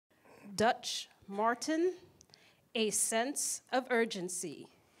Dutch Martin, a sense of urgency.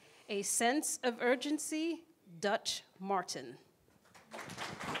 A sense of urgency, Dutch Martin.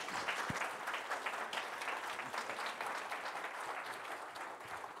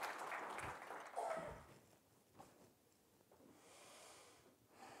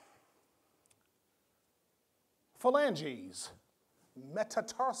 Phalanges,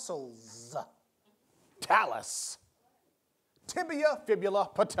 metatarsals, talus, tibia, fibula,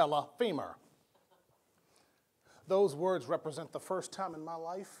 patella, femur. Those words represent the first time in my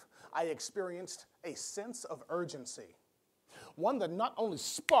life I experienced a sense of urgency. One that not only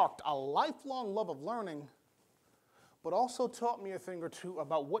sparked a lifelong love of learning, but also taught me a thing or two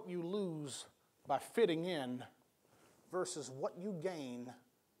about what you lose by fitting in versus what you gain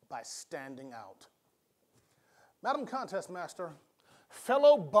by standing out. Madam Contest Master,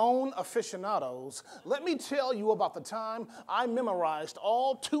 fellow bone aficionados, let me tell you about the time I memorized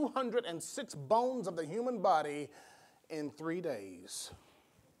all 206 bones of the human body in 3 days.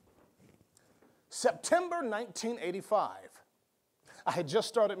 September 1985. I had just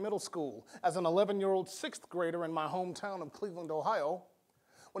started middle school as an 11-year-old sixth grader in my hometown of Cleveland, Ohio,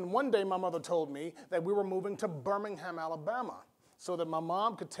 when one day my mother told me that we were moving to Birmingham, Alabama, so that my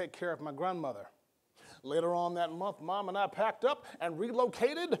mom could take care of my grandmother. Later on that month, Mom and I packed up and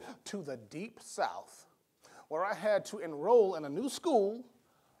relocated to the deep South, where I had to enroll in a new school,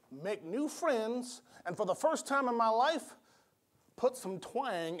 make new friends, and for the first time in my life, put some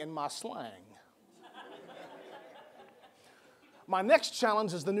twang in my slang. My next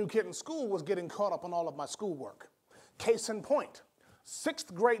challenge as the new kid in school was getting caught up on all of my schoolwork. Case in point,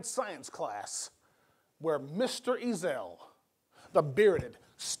 6th grade science class, where Mr. Ezel, the bearded,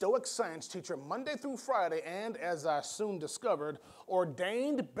 stoic science teacher Monday through Friday, and as I soon discovered,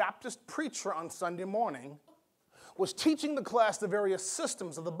 ordained Baptist preacher on Sunday morning, was teaching the class the various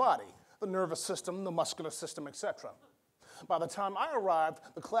systems of the body, the nervous system, the muscular system, etc. By the time I arrived,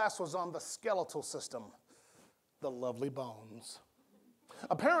 the class was on the skeletal system, the lovely bones.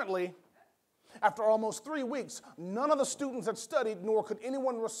 Apparently, after almost 3 weeks, none of the students had studied, nor could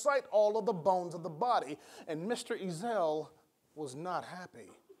anyone recite all of the bones of the body, and Mr. Ezel was not happy.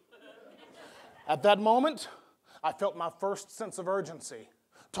 At that moment, I felt my first sense of urgency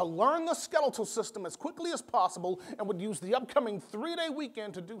to learn the skeletal system as quickly as possible and would use the upcoming 3-day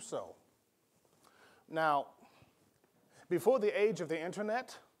weekend to do so. Now, before the age of the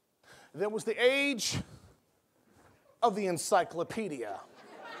internet, there was the age of the encyclopedia.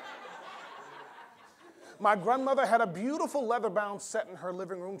 My grandmother had a beautiful leather-bound set in her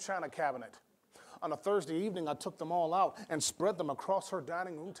living room china cabinet. On a Thursday evening, I took them all out and spread them across her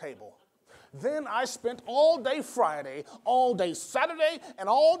dining room table. Then I spent all day Friday, all day Saturday, and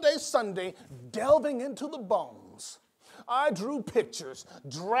all day Sunday delving into the bones. I drew pictures,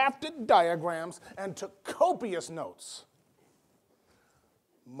 drafted diagrams, and took copious notes.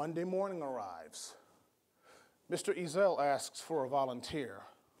 Monday morning arrives. Mr. Ezel asks for a volunteer.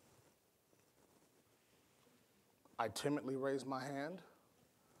 I timidly raise my hand.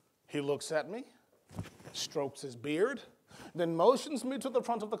 He looks at me, strokes his beard, then motions me to the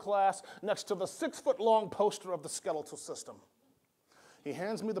front of the class next to the 6-foot-long poster of the skeletal system. He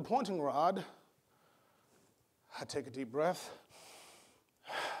hands me the pointing rod. I take a deep breath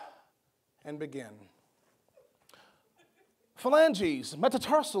and begin. Phalanges,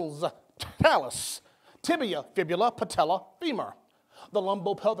 metatarsals, talus, tibia, fibula, patella, femur. The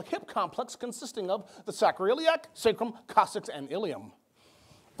lumbopelvic hip complex consisting of the sacroiliac, sacrum, coccyx, and ilium.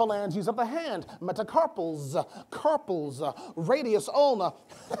 Phalanges of the hand, metacarpals, carpals, radius ulna,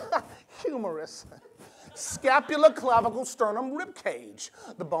 humerus, scapula, clavicle, sternum, rib cage.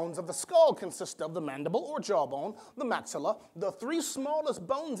 The bones of the skull consist of the mandible or jawbone, the maxilla. The 3 smallest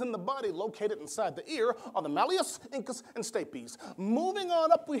bones in the body located inside the ear are the malleus, incus, and stapes. Moving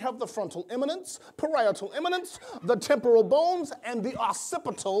on up, we have the frontal eminence, parietal eminence, the temporal bones, and the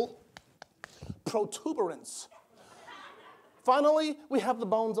occipital protuberance. Finally, we have the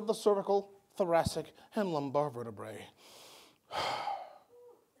bones of the cervical, thoracic, and lumbar vertebrae.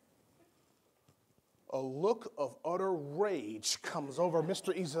 A look of utter rage comes over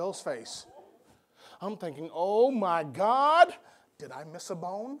Mr. Ezel's face. I'm thinking, oh my God, did I miss a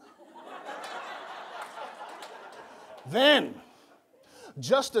bone? Then,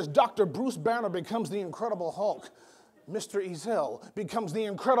 just as Dr. Bruce Banner becomes the Incredible Hulk, Mr. Ezel becomes the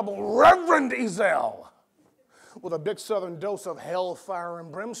Incredible Reverend Ezel. With a big southern dose of hellfire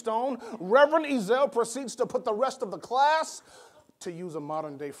and brimstone, Reverend Ezel proceeds to put the rest of the class, to use a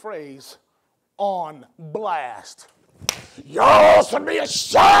modern-day phrase, on blast. Y'all should be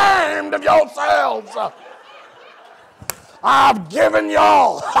ashamed of yourselves. I've given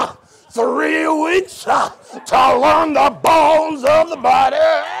y'all 3 weeks to learn the bones of the body.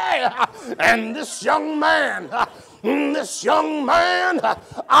 And this young man,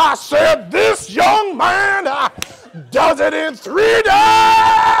 I said, this young man does it in 3 days.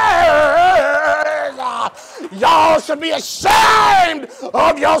 Y'all should be ashamed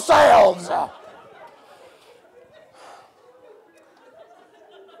of yourselves.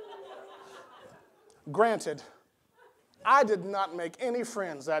 Granted, I did not make any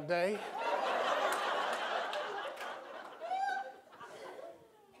friends that day.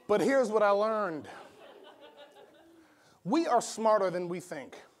 But here's what I learned. We are smarter than we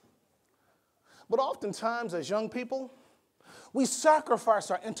think. But oftentimes, as young people, we sacrifice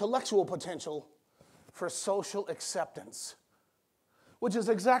our intellectual potential for social acceptance, which is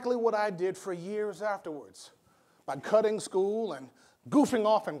exactly what I did for years afterwards, by cutting school and goofing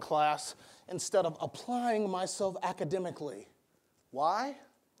off in class instead of applying myself academically. Why?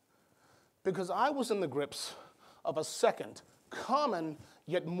 Because I was in the grips of a second, common,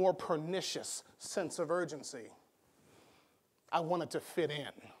 yet more pernicious sense of urgency. I wanted to fit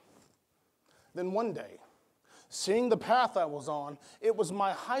in. Then one day, seeing the path I was on, it was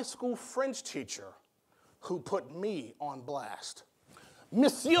my high school French teacher who put me on blast.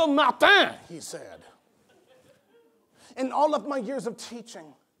 Monsieur Martin, he said. In all of my years of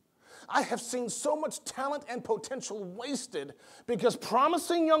teaching, I have seen so much talent and potential wasted because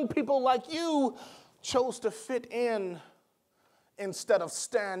promising young people like you chose to fit in instead of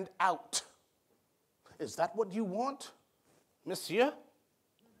stand out. Is that what you want, monsieur?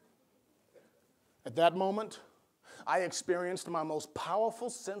 At that moment, I experienced my most powerful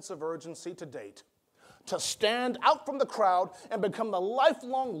sense of urgency to date, to stand out from the crowd and become the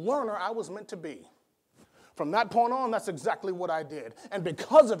lifelong learner I was meant to be. From that point on, that's exactly what I did. And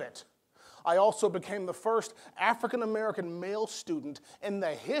because of it, I also became the first African-American male student in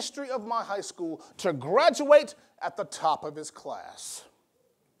the history of my high school to graduate at the top of his class.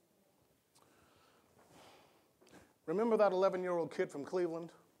 Remember that 11-year-old kid from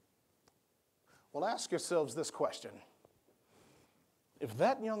Cleveland? Well, ask yourselves this question. If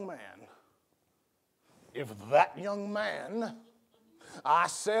that young man, I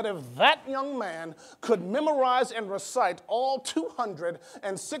said if that young man could memorize and recite all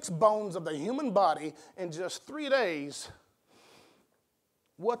 206 bones of the human body in just 3 days,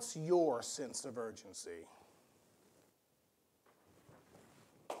 what's your sense of urgency?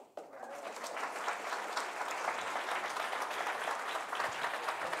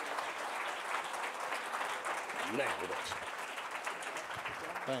 Nailed it.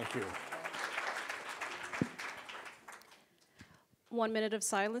 Thank you. 1 minute of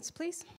silence, please.